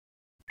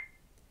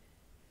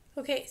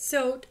Okay,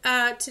 so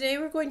today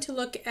we're going to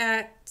look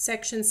at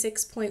section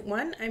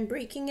 6.1. I'm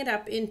breaking it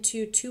up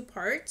into two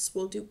parts.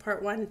 We'll do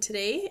part 1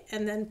 today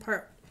and then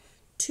part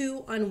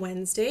 2 on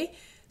Wednesday.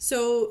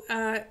 So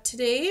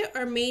today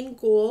our main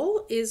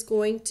goal is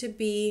going to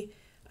be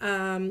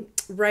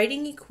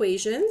writing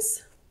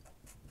equations.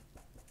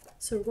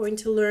 So we're going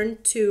to learn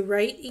to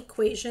write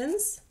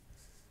equations.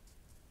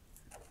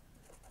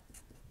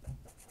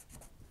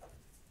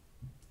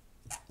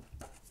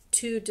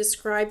 To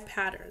describe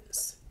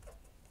patterns.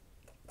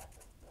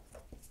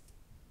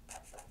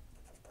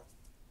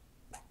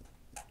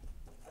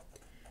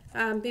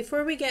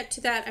 Before we get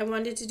to that, I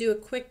wanted to do a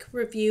quick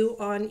review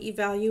on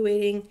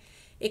evaluating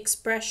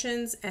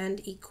expressions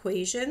and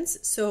equations.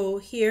 So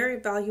here,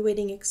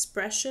 evaluating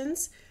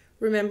expressions,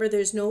 remember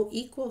there's no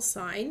equal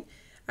sign.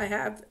 I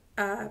have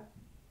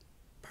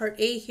part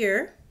A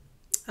here,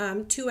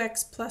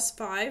 2x plus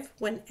 5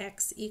 when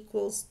x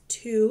equals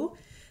 2.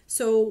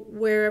 So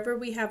wherever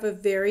we have a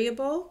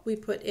variable, we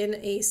put in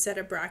a set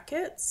of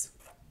brackets.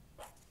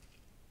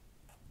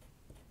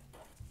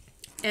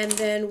 And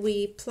then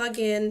we plug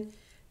in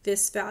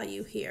this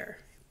value here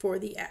for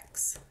the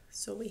x.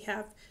 So we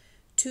have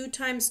 2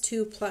 times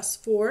 2 plus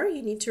 4.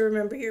 You need to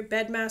remember your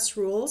BEDMAS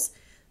rules.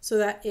 So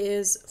that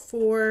is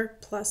 4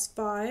 plus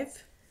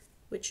 5,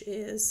 which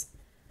is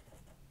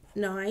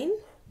 9.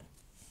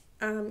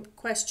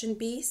 Question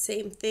B,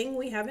 same thing.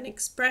 We have an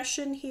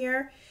expression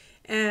here,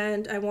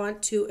 and I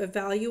want to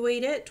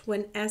evaluate it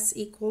when s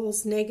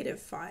equals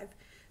 -5.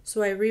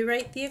 So I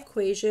rewrite the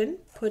equation,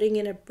 putting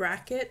in a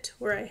bracket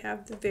where I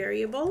have the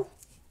variable.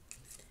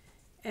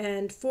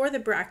 And for the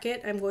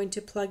bracket, I'm going to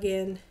plug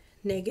in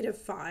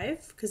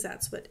 -5 because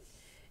that's what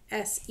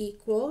s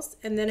equals.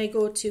 And then I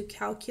go to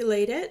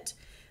calculate it.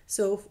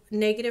 So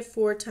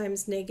 -4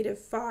 times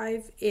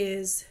 -5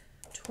 is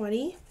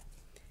 20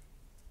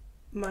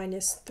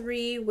 minus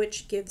 3,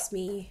 which gives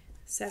me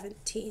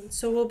 17.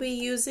 So we'll be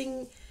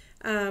using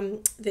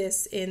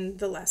this in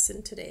the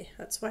lesson today.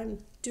 That's why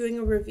I'm doing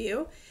a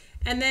review.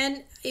 And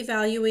then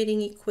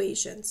evaluating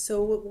equations.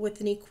 So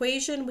with an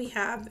equation, we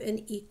have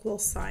an equal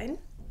sign.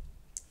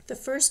 The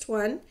first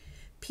one,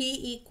 p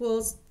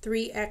equals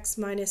 3x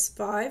minus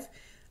 5.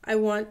 I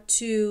want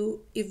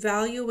to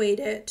evaluate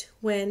it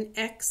when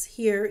x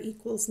here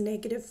equals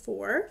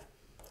 -4.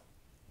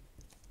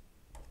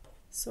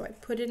 So I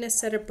put in a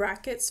set of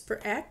brackets for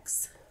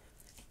x,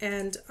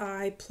 and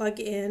I plug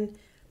in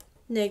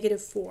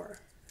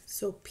 -4.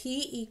 So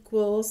p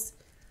equals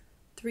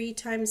 3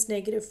 times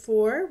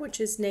 -4,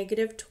 which is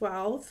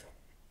 -12,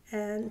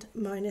 and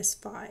minus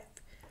 5.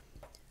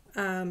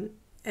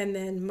 And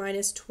then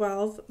minus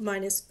 12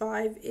 minus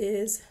 5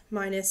 is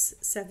minus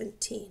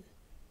 17.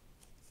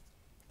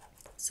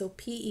 So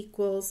p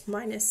equals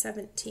minus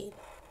 17.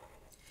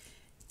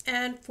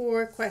 And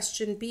for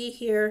question B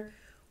here,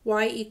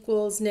 y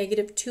equals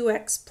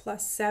 -2x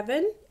plus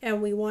 7,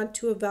 and we want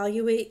to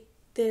evaluate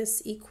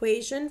this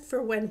equation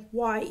for when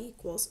y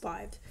equals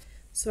 5.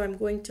 So I'm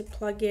going to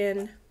plug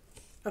in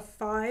a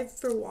 5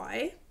 for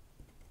y.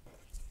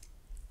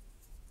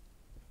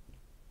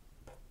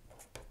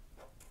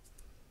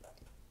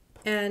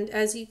 And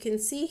as you can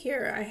see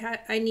here,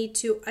 I need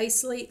to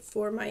isolate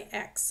for my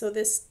x. So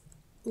this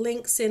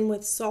links in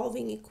with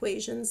solving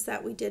equations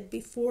that we did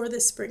before the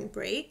spring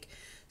break.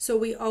 So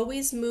we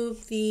always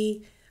move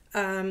the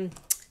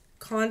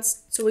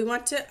so we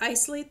want to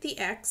isolate the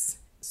x.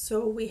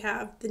 So we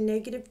have the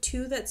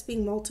 -2 that's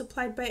being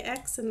multiplied by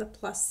x and the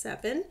plus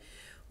 7.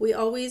 We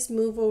always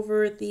move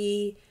over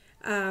the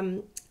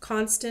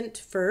constant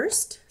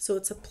first. So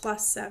it's a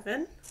plus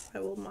 7. I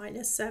will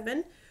minus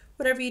 7.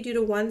 Whatever you do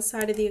to one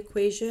side of the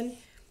equation,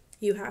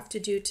 you have to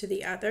do to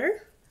the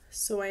other.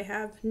 So I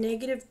have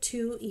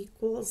 -2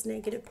 equals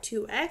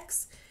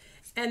 -2x.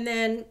 And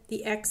then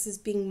the x is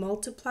being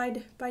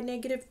multiplied by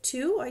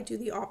 -2. I do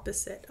the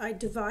opposite. I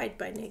divide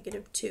by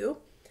 -2.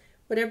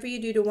 Whatever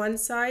you do to one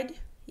side,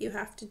 you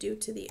have to do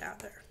to the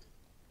other.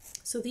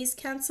 So these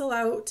cancel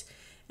out,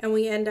 and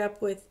we end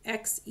up with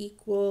x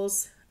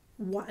equals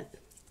 1.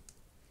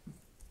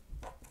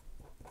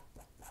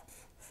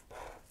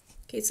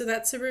 Okay, so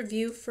that's a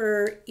review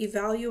for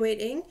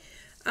evaluating.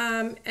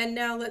 And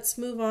now let's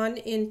move on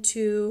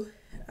into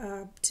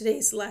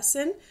today's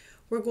lesson.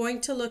 We're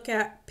going to look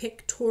at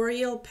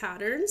pictorial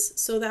patterns.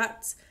 So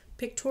that's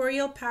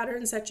pictorial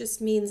patterns. That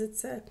just means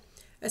it's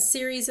a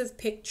series of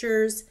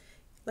pictures,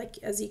 like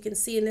as you can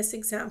see in this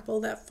example,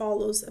 that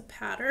follows a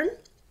pattern.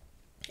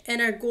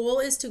 And our goal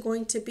is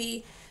going to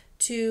be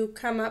to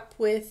come up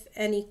with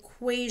an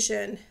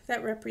equation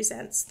that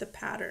represents the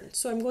pattern.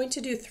 So I'm going to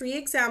do 3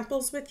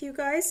 examples with you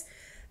guys.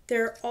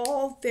 They're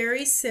all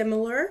very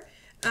similar,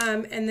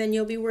 and then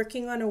you'll be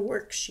working on a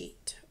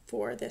worksheet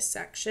for this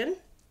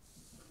section.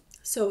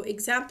 So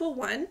example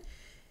 1,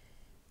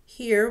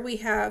 here we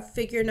have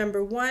figure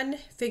number 1,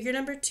 figure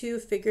number 2,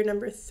 figure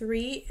number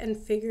 3, and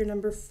figure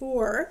number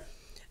 4.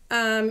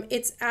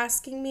 It's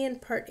asking me in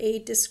part A,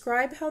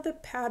 describe how the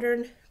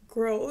pattern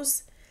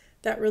grows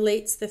that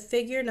relates the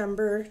figure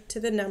number to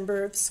the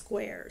number of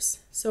squares.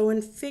 So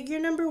in figure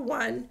number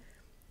 1,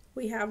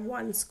 we have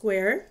 1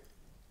 square.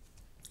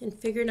 In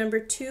figure number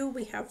 2,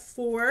 we have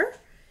 4.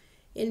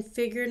 In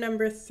figure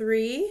number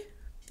 3,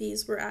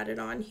 these were added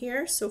on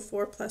here, so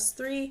 4 plus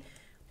 3,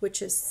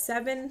 which is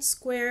 7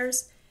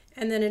 squares.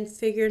 And then in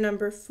figure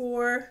number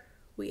 4,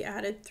 we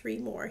added 3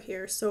 more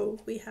here, so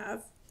we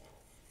have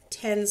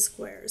 10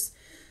 squares.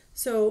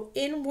 So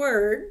in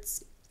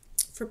words,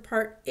 for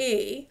part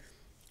A,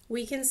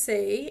 we can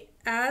say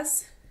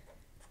as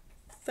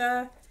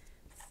the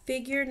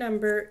figure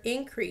number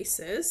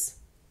increases,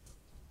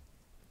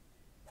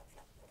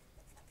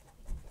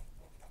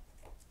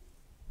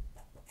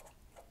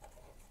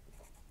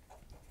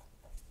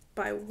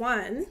 by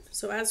 1,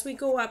 so as we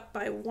go up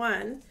by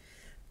 1,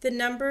 the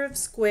number of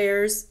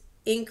squares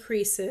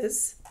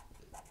increases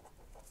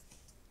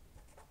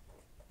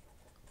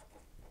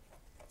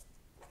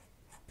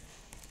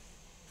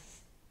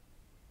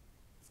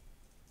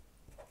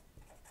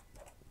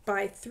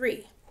by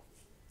 3.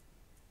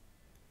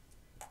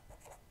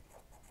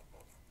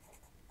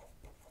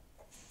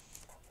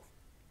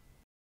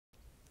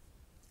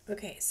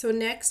 Okay, so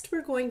next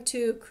we're going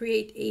to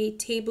create a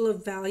table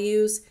of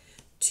values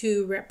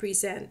to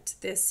represent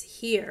this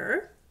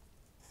here.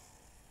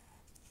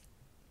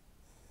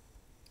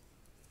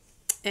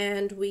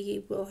 And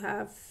we will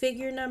have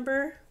figure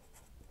number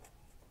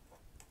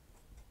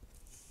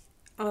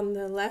on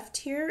the left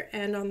here,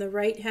 and on the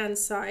right hand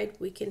side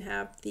we can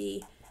have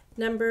the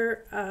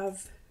number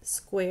of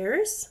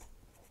squares.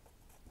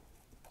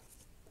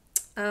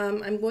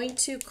 I'm going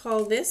to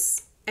call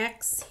this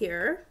X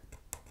here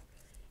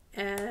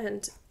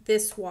and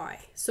this Y.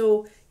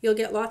 So you'll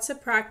get lots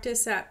of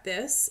practice at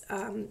this.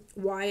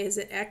 Why is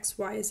it X?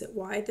 Why is it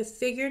Y? The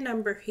figure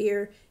number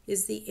here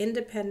is the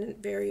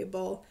independent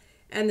variable,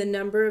 and the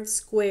number of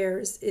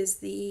squares is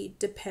the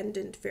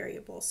dependent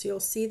variable. So you'll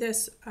see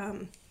this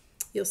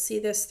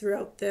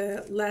throughout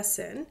the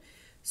lesson.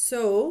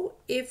 So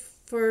if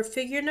for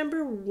figure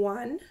number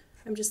 1,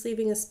 I'm just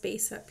leaving a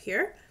space up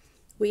here,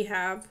 we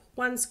have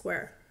 1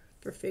 square.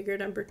 For figure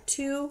number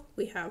 2,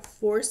 we have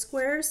 4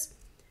 squares.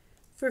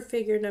 For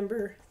figure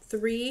number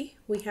 3,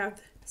 we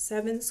have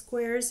 7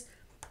 squares.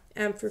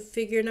 And for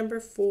figure number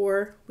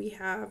 4, we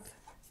have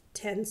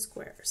 10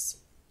 squares.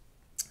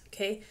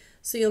 Okay,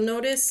 so you'll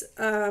notice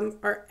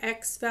our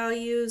X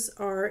values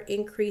are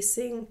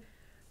increasing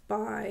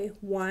by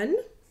 1.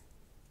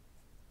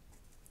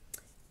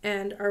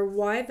 And our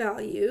Y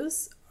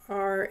values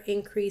are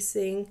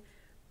increasing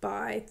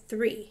by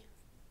 3.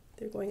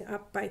 They're going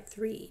up by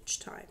 3 each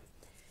time.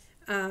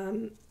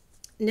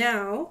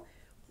 Now,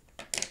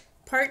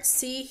 part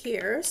C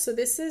here, so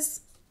this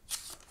is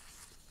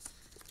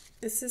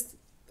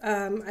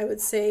I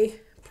would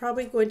say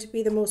probably going to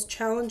be the most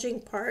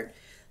challenging part.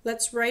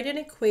 Let's write an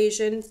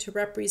equation to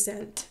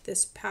represent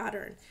this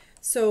pattern.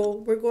 So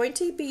we're going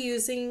to be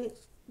using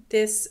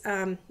this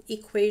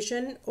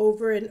equation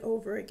over and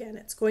over again.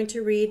 It's going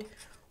to read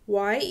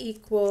y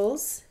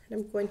equals,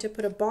 and I'm going to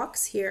put a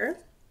box here,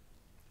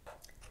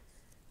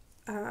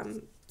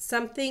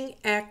 something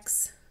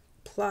x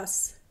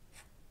plus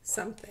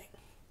something.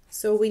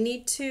 So we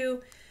need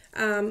to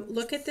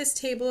look at this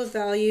table of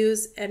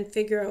values and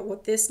figure out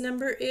what this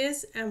number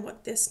is and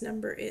what this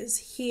number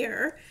is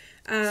here.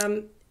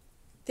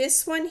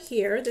 This one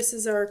here, this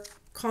is our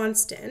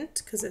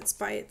constant because it's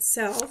by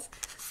itself.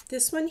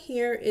 This one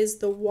here is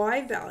the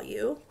y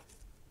value.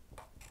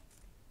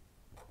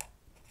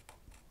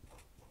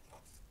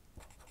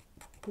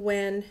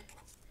 When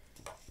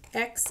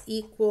x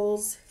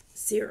equals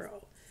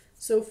 0.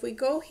 So if we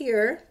go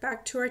here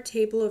back to our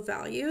table of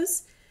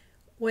values,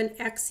 when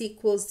x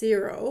equals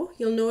 0,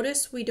 you'll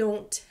notice we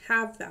don't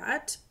have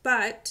that,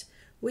 but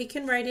we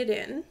can write it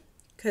in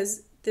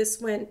because this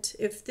went,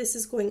 if this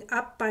is going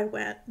up by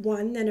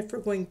 1, then if we're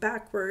going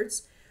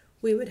backwards,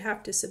 we would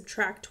have to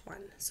subtract 1.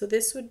 So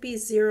this would be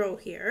 0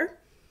 here.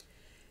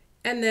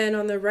 And then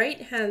on the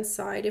right hand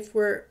side, if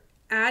we're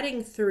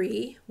adding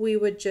 3, we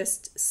would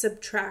just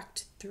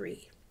subtract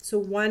 3. So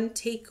 1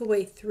 take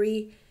away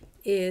 3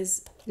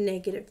 is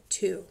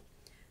 -2.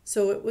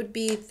 So it would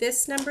be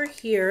this number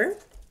here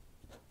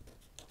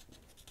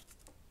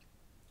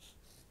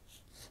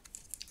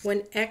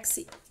when x,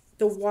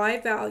 the y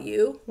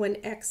value when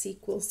x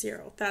equals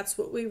 0. That's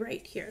what we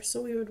write here.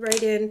 So we would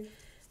write in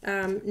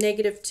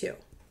 -2.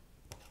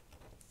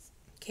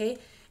 Okay,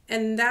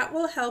 and that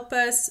will help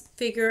us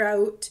figure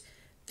out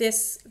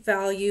this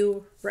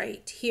value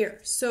right here.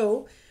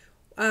 So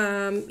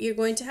you're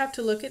going to have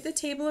to look at the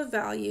table of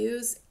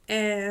values,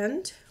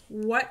 and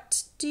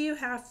what do you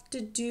have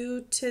to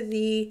do to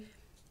the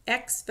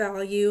x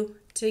value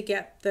to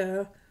get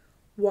the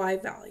y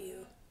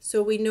value?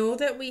 So we know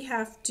that we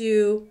have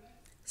to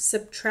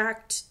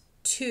subtract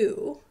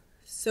 2.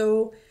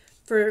 So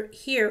for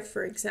here,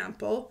 for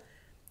example,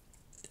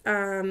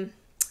 3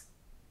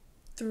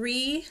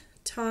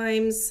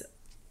 times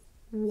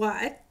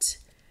what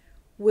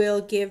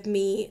will give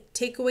me,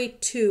 take away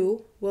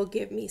 2 will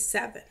give me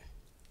 7.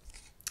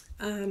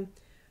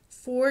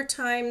 4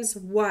 times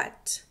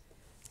what,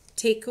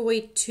 take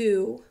away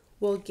 2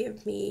 will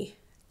give me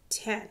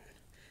 10,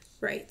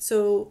 right?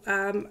 So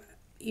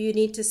you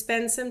need to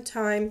spend some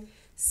time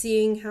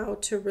seeing how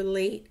to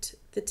relate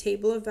the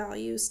table of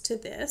values to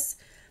this.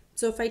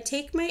 So if I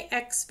take my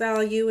x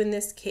value in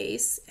this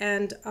case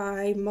and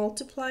I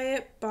multiply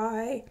it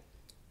by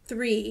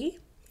 3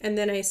 and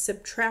then I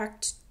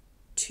subtract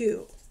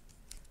 2.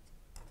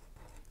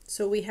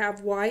 So we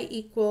have y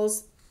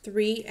equals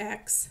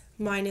 3x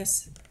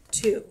minus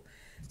 2.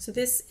 So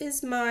this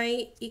is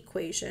my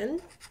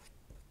equation.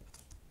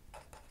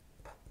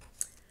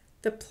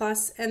 The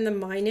plus and the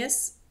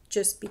minus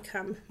just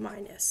become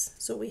minus.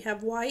 So we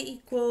have y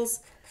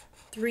equals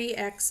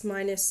 3x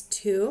minus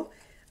 2.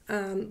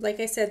 Like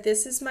I said,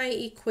 this is my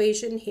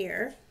equation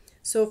here.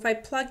 So if I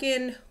plug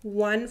in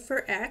 1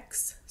 for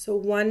x, so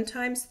 1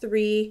 times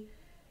 3,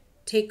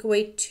 take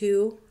away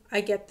 2,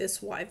 I get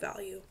this y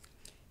value.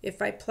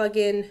 If I plug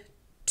in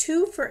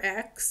 2 for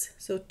x,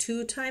 so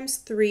 2 times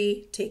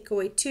 3, take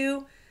away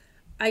 2,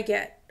 I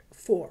get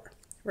 4,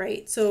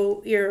 right?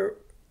 So you're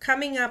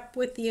coming up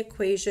with the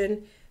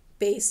equation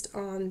based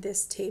on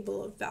this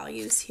table of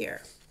values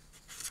here.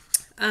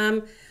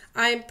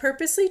 I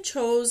purposely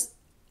chose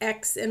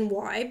x and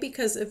y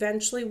because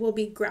eventually we'll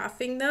be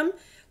graphing them,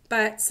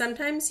 but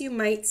sometimes you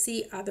might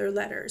see other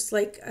letters.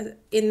 Like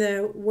in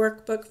the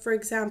workbook, for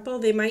example,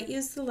 they might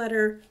use the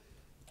letter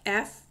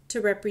F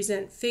to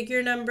represent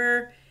figure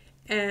number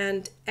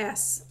and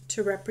S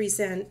to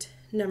represent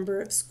number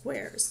of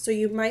squares. So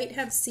you might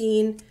have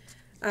seen,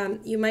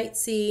 you might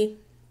see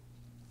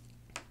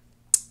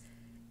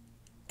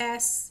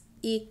S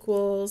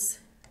equals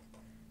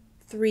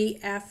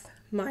 3F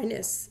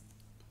minus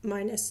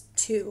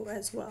 2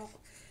 as well.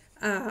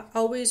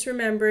 Always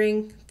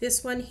remembering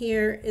this one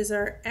here is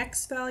our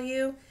x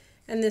value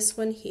and this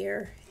one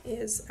here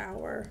is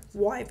our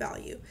y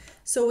value.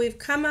 So we've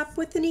come up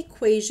with an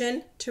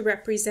equation to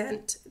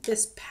represent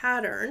this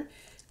pattern.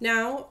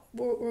 Now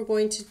what we're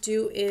going to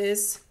do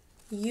is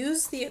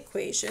use the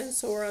equation.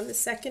 So we're on the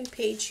second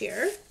page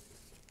here.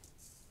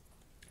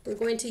 We're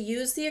going to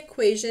use the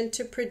equation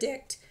to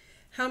predict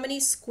how many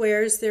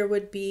squares there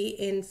would be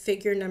in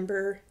figure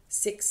number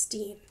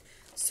 16.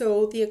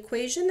 So the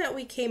equation that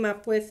we came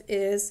up with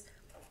is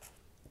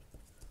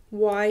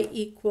y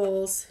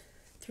equals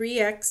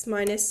 3x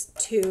minus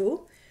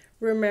 2,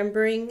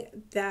 remembering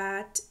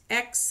that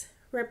x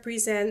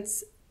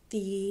represents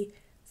the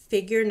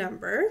figure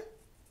number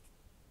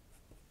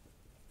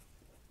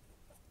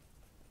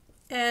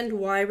and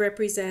y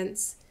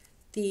represents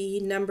the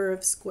number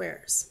of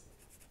squares.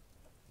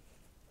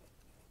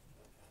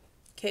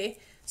 Okay,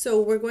 so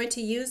we're going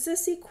to use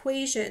this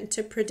equation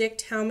to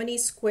predict how many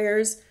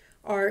squares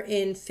are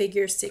in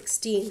figure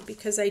 16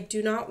 because I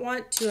do not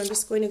want to, I'm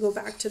just going to go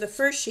back to the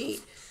first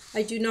sheet,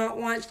 I do not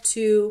want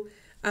to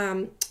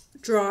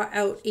draw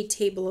out a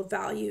table of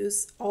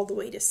values all the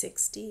way to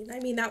 16. I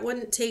mean, that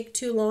wouldn't take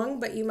too long,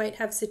 but you might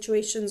have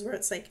situations where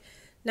it's like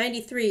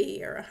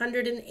 93 or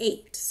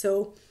 108.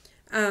 So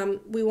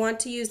we want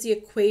to use the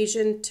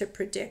equation to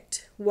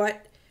predict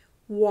what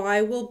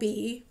y will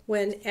be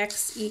when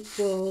x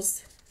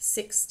equals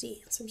 16.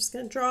 So I'm just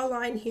going to draw a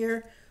line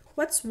here.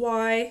 What's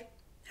y?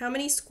 How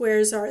many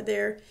squares are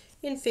there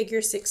in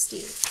figure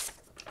 16?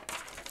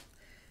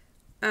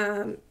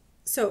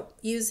 So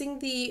using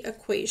the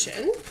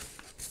equation,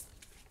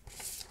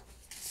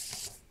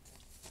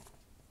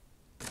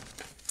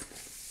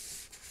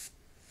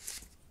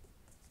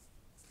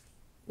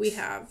 we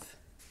have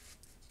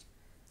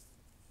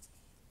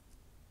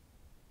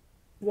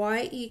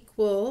y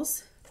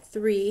equals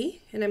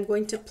 3, and I'm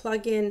going to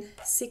plug in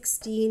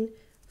 16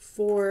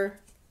 for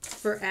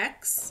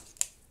x.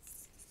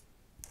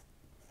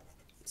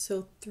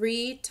 So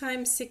 3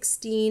 times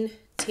 16,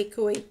 take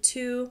away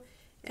 2,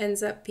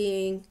 ends up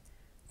being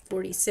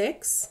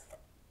 46.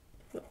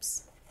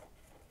 Whoops.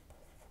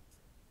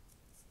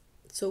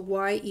 So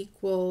y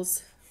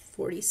equals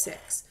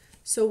 46.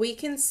 So we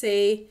can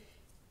say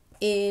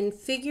in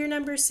figure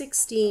number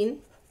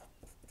 16,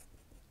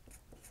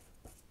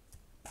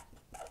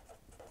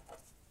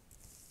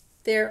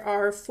 there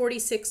are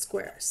 46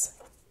 squares.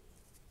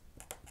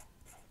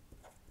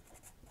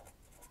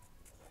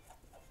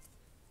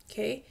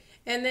 Okay,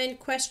 and then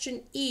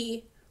question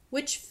E,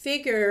 which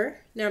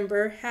figure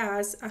number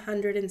has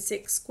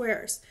 106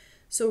 squares?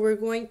 So we're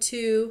going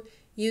to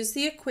use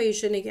the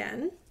equation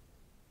again.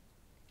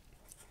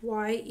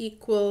 Y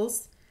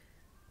equals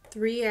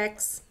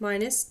 3x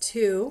minus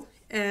 2,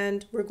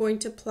 and we're going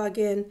to plug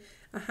in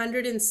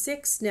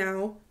 106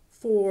 now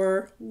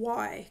for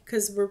y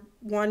because we're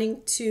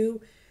wanting to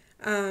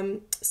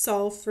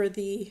solve for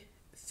the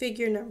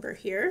figure number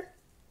here.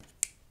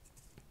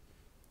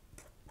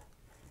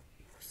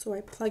 So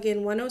I plug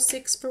in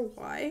 106 for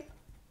y,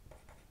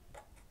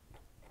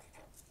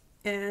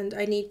 and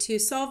I need to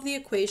solve the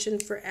equation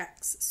for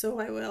x. So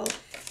I will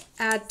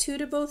add 2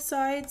 to both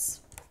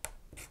sides.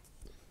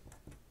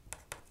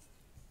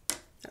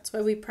 That's why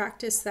we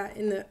practiced that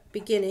in the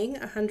beginning.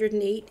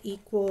 108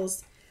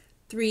 equals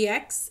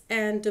 3x,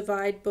 and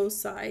divide both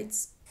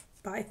sides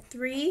by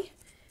 3,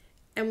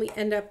 and we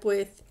end up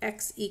with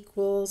x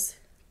equals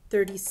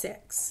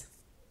 36.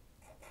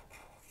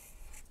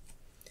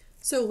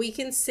 So we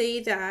can say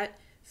that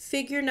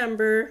figure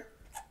number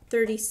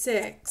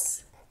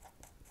 36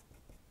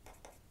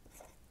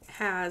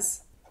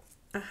 has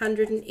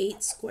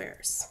 108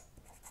 squares.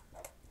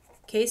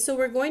 Okay, so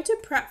we're going to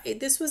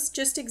this was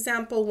just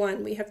example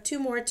 1. We have 2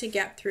 more to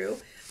get through,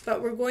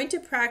 but we're going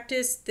to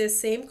practice this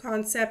same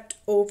concept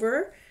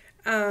over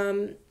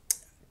 2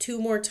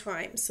 more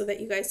times so that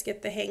you guys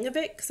get the hang of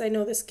it, because I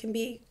know this can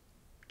be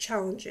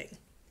challenging.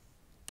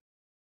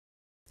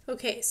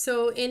 Okay,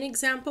 so in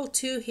example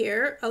 2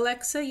 here,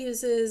 Alexa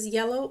uses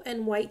yellow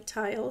and white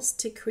tiles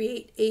to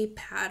create a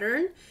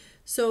pattern.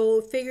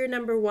 So figure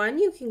number 1,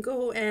 you can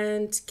go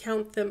and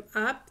count them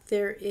up.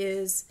 There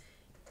is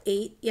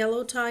 8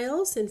 yellow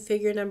tiles. In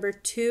figure number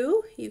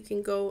 2, you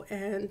can go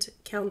and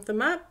count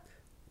them up.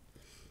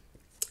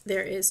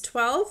 There is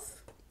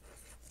 12.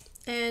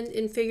 And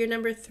in figure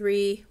number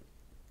 3,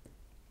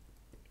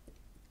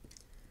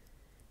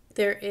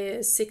 there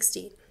is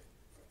 16.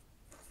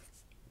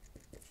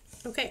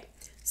 Okay,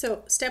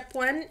 so step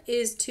 1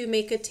 is to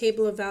make a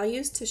table of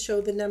values to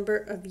show the number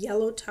of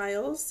yellow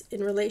tiles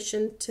in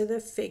relation to the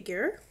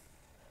figure.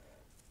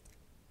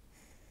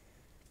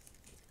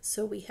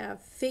 So we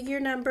have figure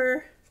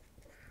number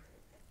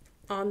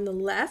on the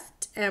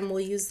left, and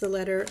we'll use the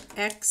letter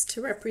X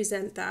to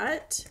represent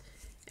that.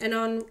 And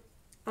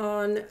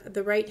on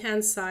the right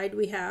hand side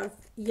we have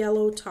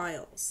yellow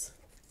tiles.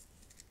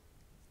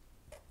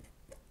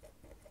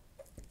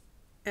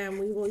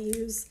 And we will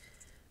use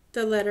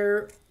the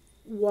letter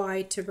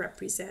Y to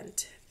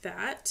represent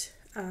that.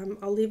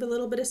 I'll leave a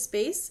little bit of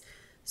space.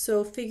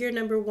 So figure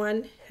number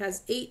 1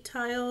 has 8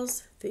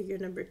 tiles, figure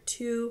number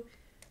 2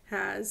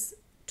 has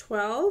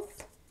 12,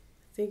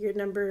 figure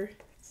number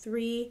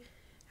 3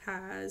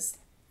 has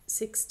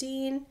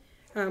 16.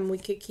 We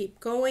could keep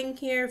going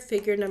here.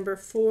 Figure number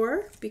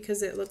 4,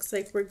 because it looks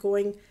like we're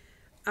going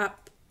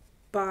up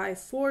by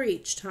 4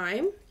 each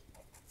time.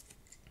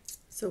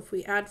 So if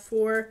we add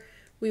 4,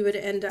 we would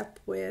end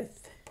up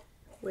with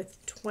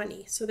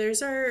 20. So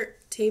there's our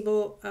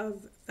table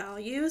of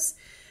values.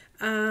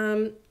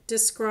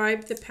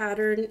 Describe the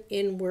pattern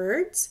in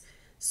words.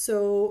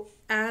 So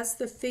as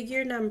the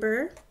figure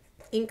number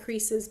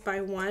increases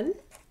by 1,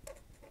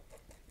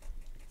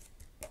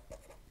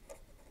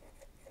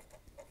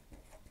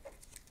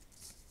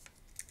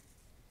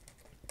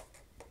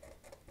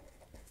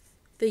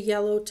 the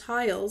yellow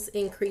tiles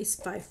increase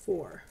by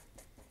 4.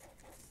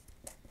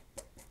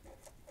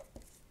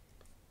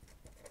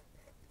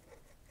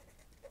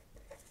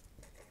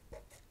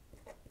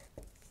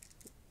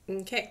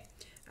 Okay,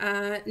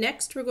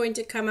 next we're going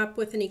to come up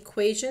with an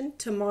equation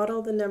to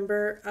model the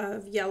number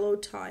of yellow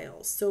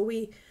tiles. So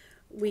we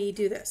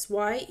do this.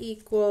 Y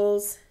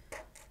equals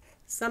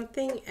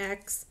something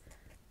X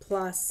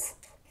plus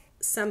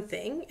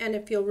something. And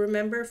if you'll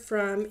remember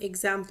from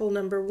example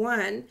number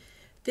 1,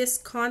 this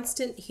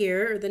constant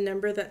here, or the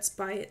number that's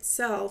by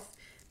itself,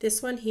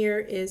 this one here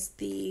is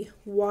the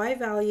Y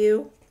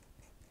value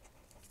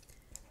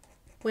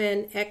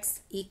when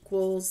X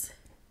equals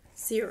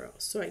 0.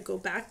 So I go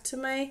back to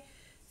my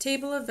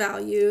table of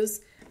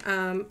values.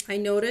 I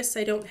notice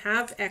I don't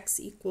have X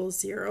equals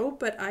 0,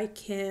 but I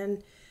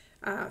can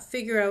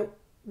figure out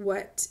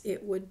what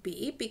it would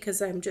be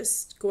because I'm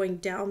just going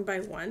down by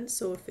 1.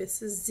 So if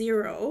this is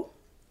 0,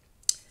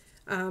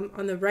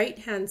 on the right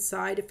hand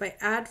side, if I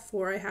add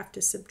 4, I have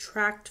to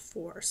subtract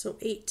 4. So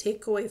 8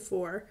 take away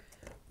 4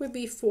 would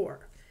be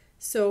 4.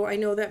 So I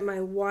know that my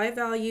Y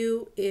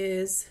value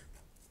is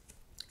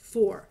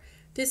 4.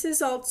 This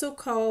is also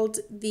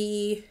called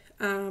the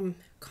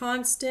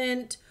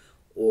constant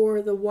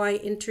or the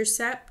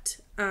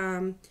y-intercept.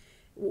 When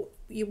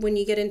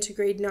you get into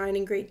grade 9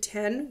 and grade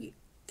 10,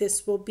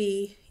 this will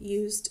be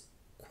used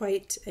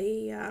quite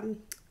a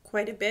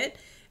bit.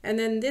 And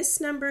then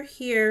this number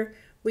here,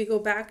 we go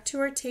back to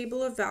our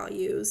table of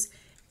values,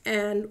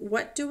 and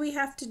what do we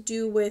have to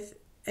do with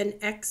an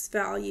X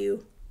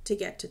value to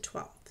get to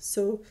 12?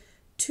 So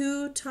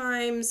 2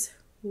 times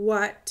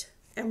what,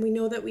 and we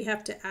know that we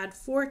have to add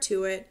 4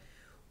 to it,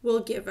 will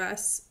give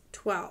us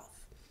 12.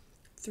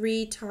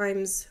 3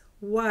 times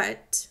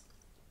what,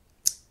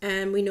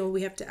 and we know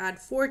we have to add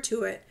 4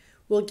 to it,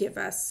 will give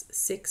us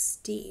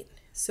 16.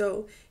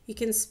 So you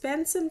can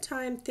spend some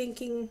time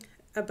thinking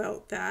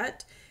about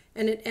that,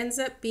 and it ends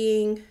up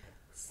being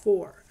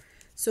 4.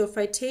 So if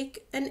I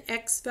take an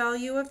X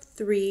value of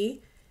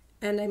 3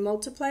 and I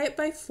multiply it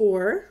by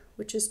 4,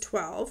 which is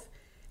 12,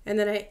 and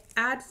then I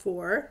add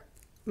 4,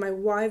 my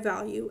Y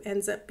value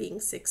ends up being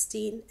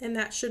 16, and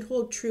that should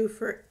hold true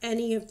for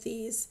any of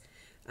these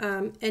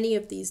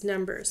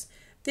numbers.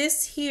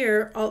 This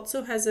here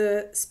also has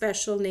a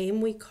special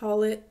name. We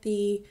call it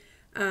the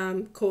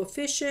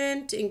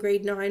coefficient. In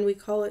grade 9 we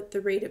call it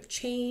the rate of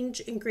change.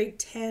 In grade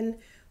 10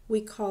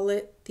 we call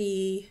it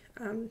the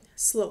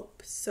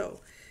slope.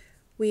 So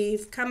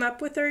we've come up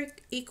with our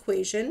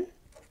equation.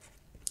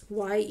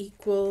 Y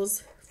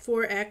equals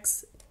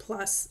 4x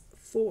plus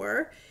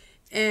 4.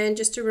 And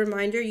just a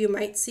reminder, you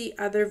might see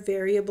other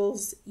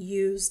variables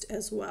used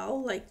as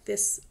well, like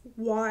this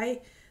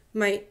Y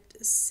might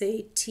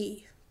say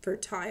T for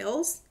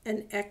tiles,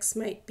 and X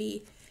might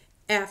be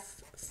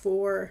F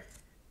for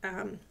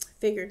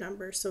figure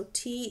number. So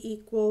t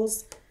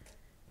equals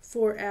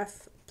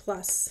 4f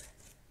plus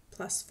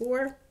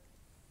 4.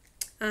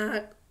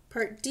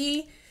 Part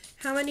D,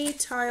 how many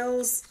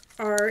tiles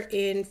are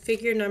in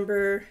figure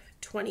number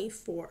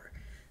 24?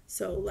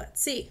 So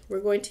let's see.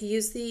 We're going to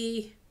use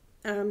the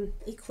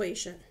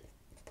equation.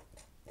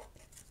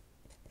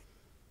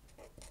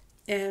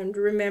 And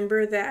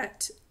remember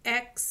that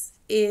x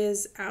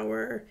is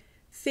our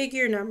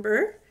figure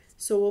number,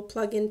 so we'll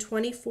plug in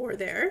 24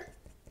 there.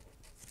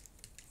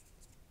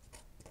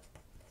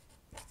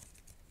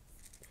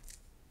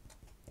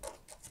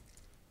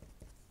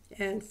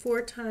 And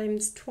 4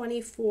 times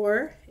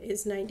 24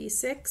 is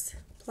 96,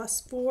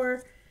 plus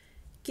 4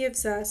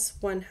 gives us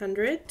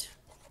 100.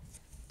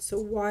 So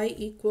y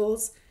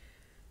equals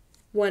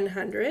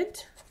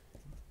 100.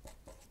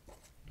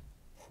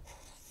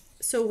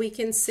 So we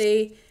can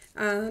say,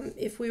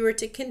 if we were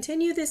to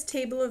continue this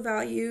table of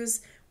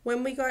values,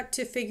 when we got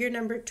to figure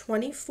number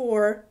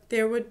 24,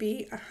 there would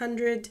be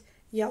 100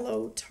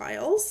 yellow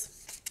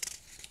tiles.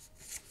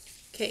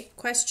 Okay,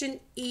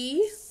 question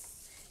E.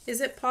 Is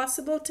it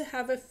possible to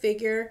have a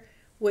figure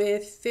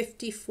with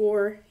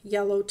 54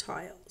 yellow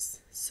tiles?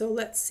 So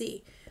let's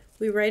see.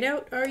 We write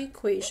out our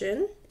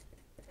equation.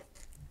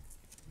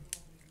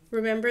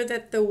 Remember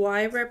that the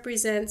y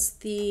represents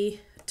the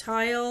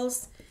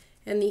tiles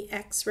and the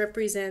x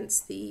represents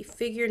the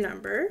figure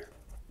number.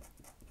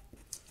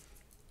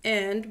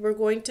 And we're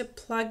going to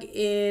plug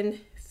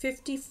in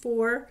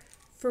 54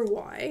 for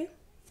y.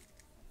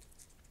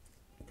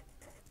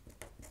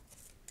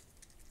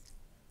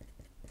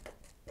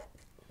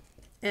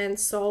 And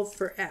solve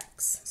for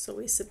x. So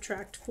we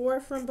subtract 4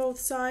 from both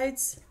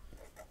sides.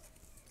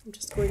 I'm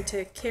just going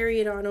to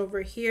carry it on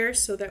over here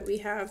so that we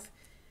have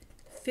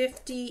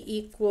 50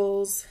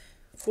 equals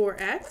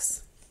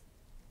 4x.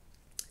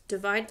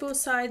 Divide both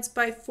sides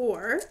by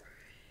 4,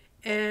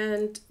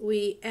 and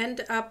we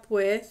end up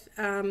with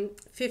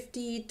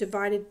 50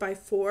 divided by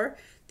 4.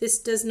 This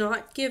does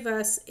not give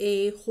us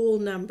a whole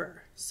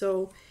number.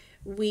 So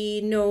we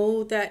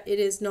know that it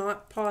is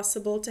not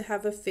possible to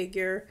have a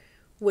figure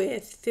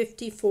with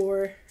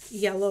 54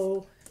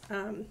 yellow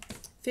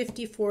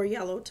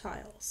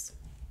tiles.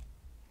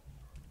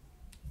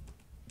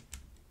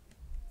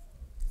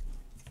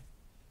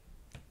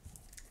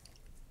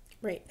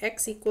 Right,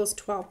 x equals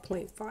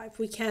 12.5.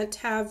 We can't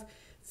have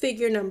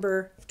figure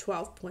number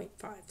 12.5.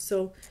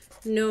 So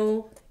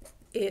no,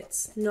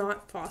 it's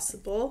not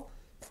possible.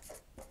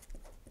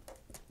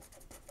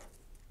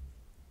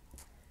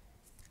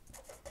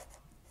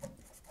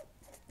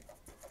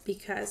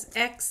 Because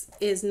x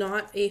is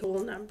not a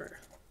whole number.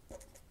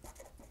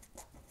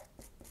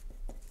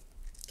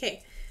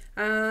 Okay,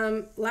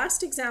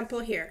 last example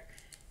here.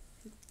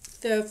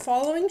 The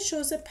following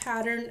shows a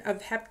pattern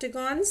of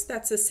heptagons.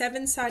 That's a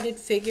 7-sided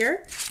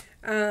figure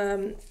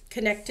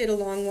connected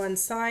along one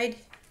side.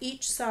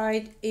 Each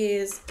side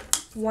is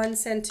 1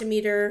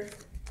 centimeter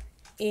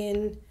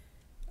in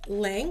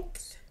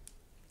length.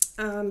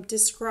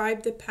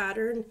 Describe the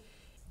pattern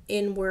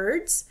in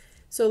words.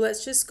 So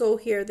let's just go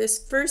here. This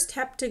first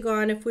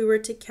heptagon, if we were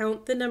to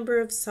count the number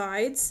of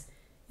sides,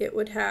 it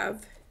would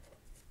have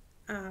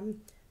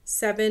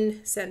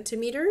 7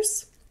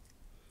 centimeters.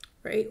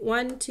 Right,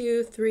 1,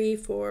 2, 3,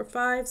 4,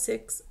 5,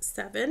 6,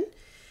 7.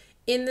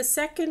 In the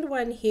second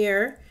one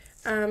here,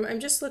 I'm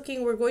just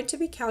looking, we're going to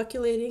be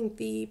calculating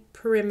the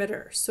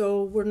perimeter.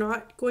 So we're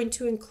not going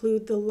to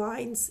include the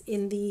lines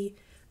in the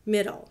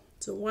middle.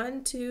 So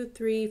 1, 2,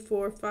 3,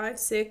 4, 5,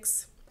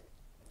 6,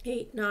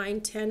 8,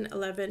 9, 10,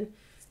 11,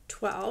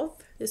 12.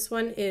 This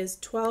one is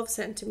 12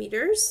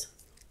 centimeters.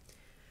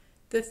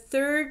 The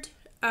third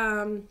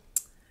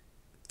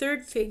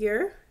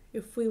figure,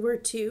 if we were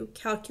to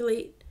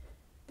calculate,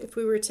 if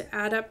we were to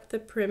add up the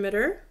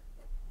perimeter,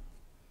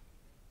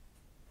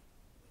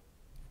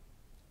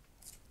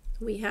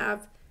 we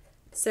have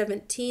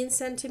 17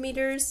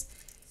 centimeters.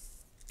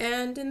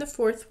 And in the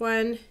fourth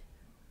one,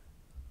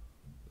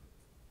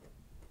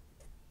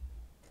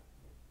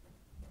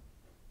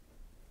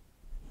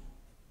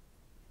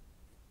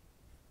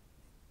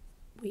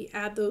 we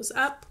add those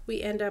up,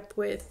 we end up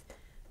with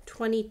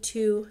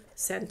 22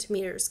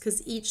 centimeters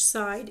because each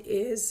side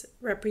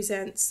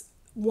represents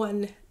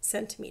 1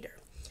 centimeter.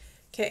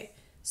 Okay,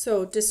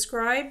 so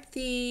describe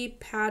the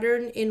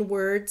pattern in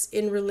words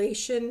in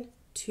relation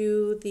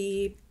to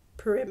the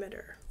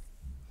perimeter.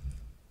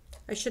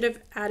 I should have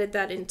added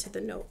that into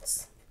the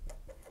notes.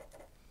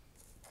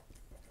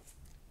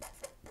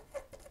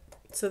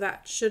 So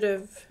that should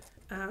have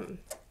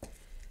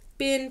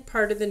been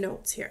part of the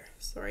notes here.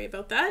 Sorry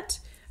about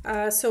that.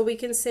 So we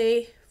can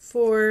say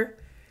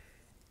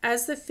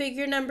as the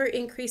figure number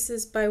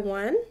increases by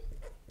 1,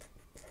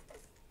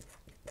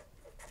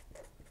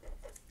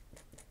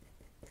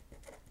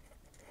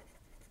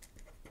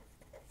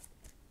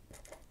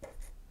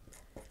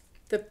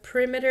 the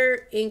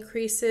perimeter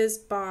increases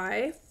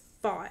by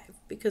 5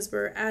 because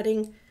we're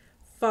adding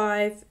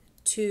 5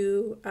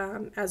 to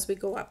as we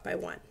go up by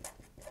 1.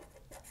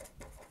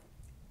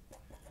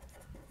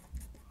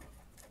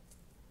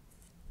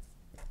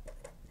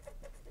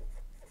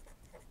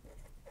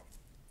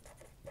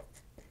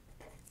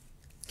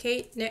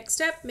 Okay, next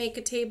step, make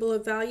a table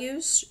of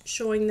values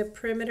showing the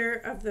perimeter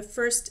of the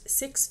first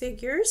 6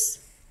 figures.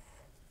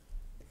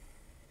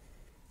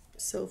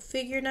 So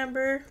figure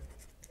number,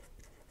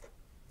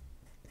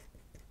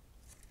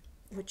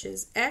 which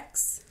is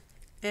X,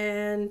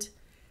 and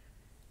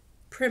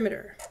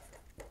perimeter,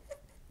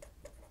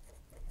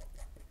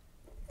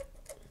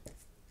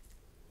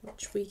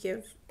 which we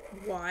give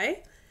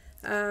Y.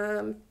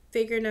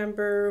 Figure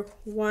number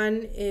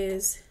 1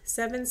 is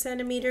 7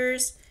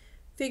 centimeters.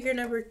 Figure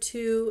number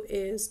 2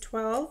 is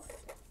 12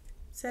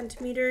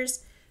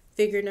 centimeters.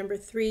 Figure number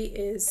 3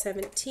 is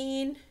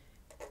 17.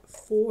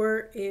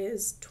 4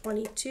 is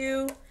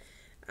 22,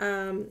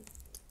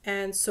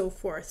 and so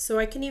forth. So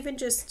I can even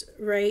just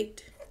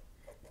write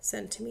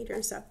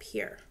centimeters up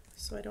here,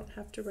 so I don't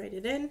have to write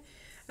it in.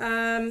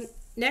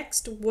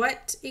 Next,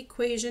 what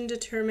equation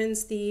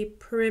determines the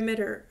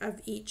perimeter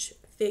of each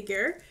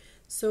figure?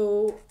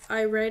 So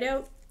I write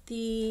out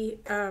the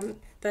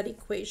that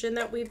equation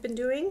that we've been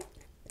doing.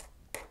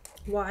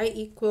 Y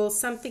equals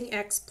something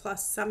X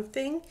plus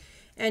something,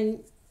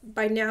 and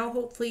by now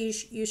hopefully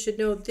you should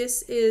know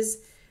this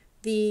is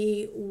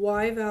the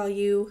Y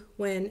value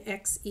when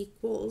X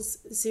equals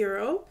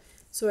 0.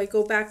 So I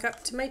go back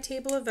up to my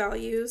table of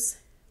values.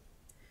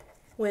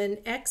 When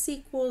X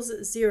equals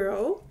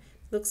 0,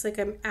 looks like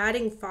I'm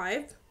adding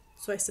 5,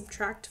 so I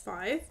subtract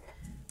 5.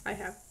 I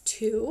have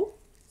 2.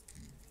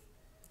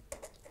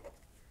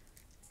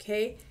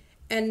 Okay,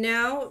 and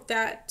now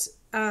that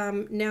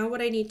now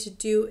what I need to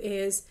do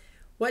is,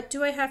 what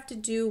do I have to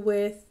do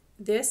with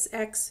this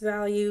X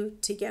value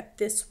to get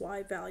this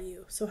Y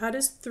value? So how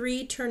does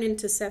 3 turn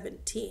into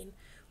 17?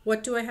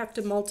 What do I have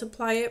to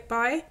multiply it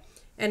by?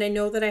 And I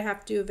know that I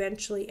have to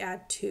eventually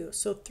add 2.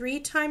 So 3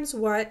 times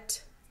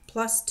what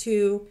plus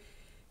 2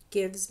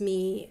 gives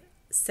me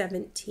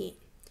 17.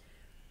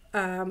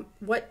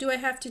 What do I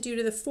have to do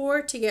to the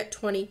 4 to get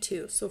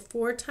 22? So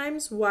 4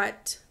 times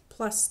what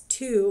plus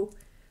 2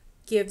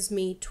 gives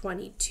me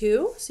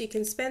 22. So you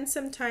can spend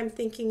some time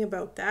thinking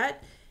about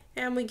that.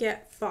 And we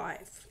get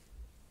 5.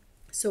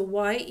 So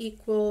Y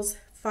equals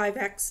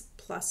 5X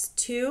plus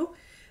 2.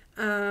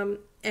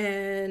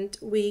 And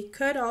we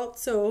could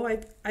also,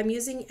 I'm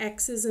using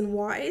X's and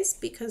Y's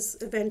because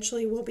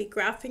eventually we'll be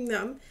graphing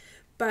them,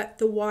 but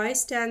the Y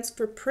stands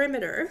for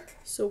perimeter.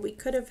 So we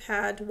could have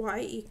had Y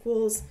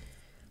equals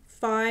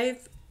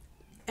 5F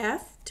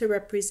to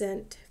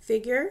represent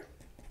figure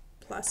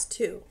plus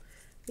 2.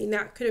 I mean,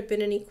 that could have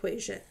been an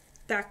equation.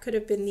 That could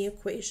have been the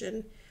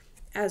equation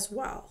as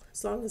well,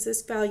 as long as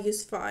this value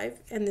is 5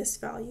 and this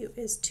value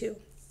is 2.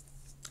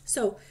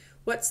 So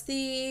what's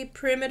the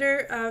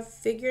perimeter of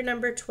figure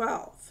number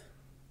 12?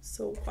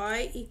 So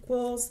Y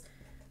equals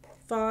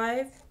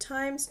 5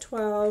 times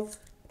 12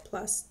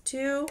 plus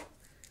 2.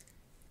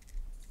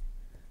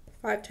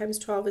 5 times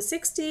 12 is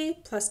 60,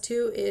 plus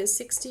 2 is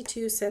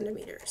 62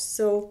 centimeters.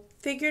 So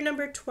figure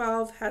number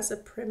 12 has a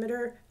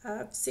perimeter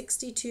of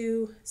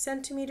 62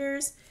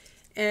 centimeters.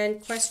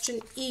 And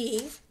question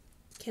E,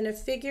 can a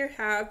figure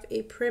have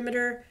a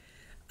perimeter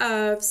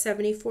of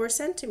 74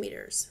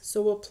 centimeters?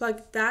 So we'll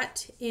plug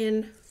that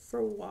in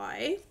for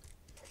Y,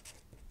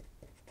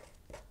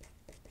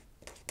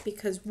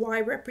 because Y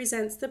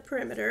represents the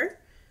perimeter.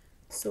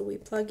 So we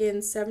plug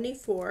in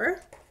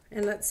 74,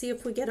 and let's see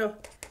if we get a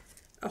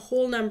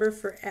whole number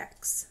for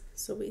X.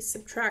 So we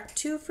subtract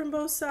 2 from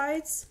both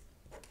sides.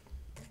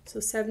 So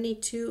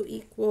 72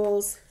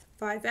 equals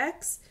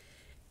 5X.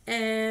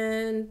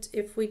 And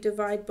if we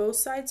divide both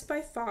sides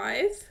by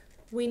 5,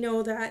 we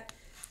know that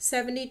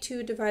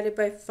 72 divided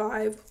by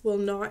 5 will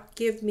not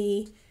give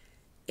me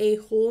a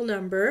whole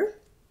number.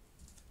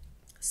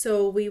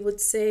 So we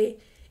would say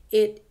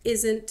it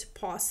isn't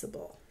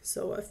possible.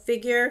 So a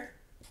figure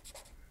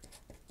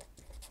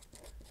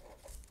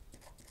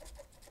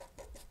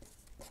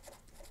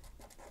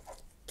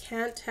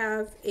can't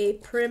have a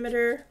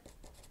perimeter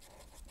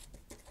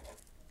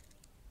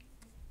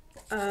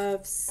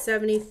of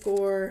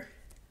 74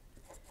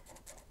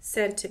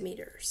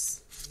 centimeters.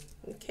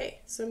 Okay,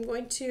 so I'm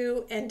going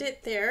to end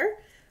it there.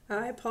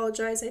 I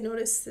apologize, I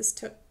noticed this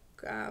took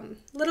a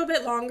little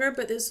bit longer,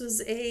 but this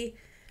was a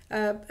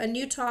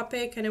new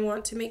topic, and I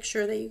want to make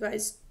sure that you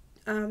guys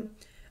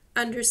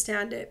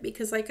understand it,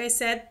 because like I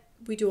said,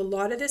 we do a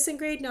lot of this in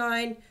grade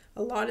 9,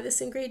 a lot of this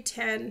in grade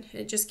 10,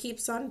 and it just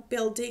keeps on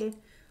building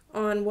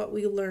on what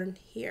we learn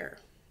here.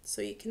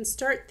 So you can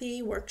start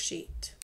the worksheet.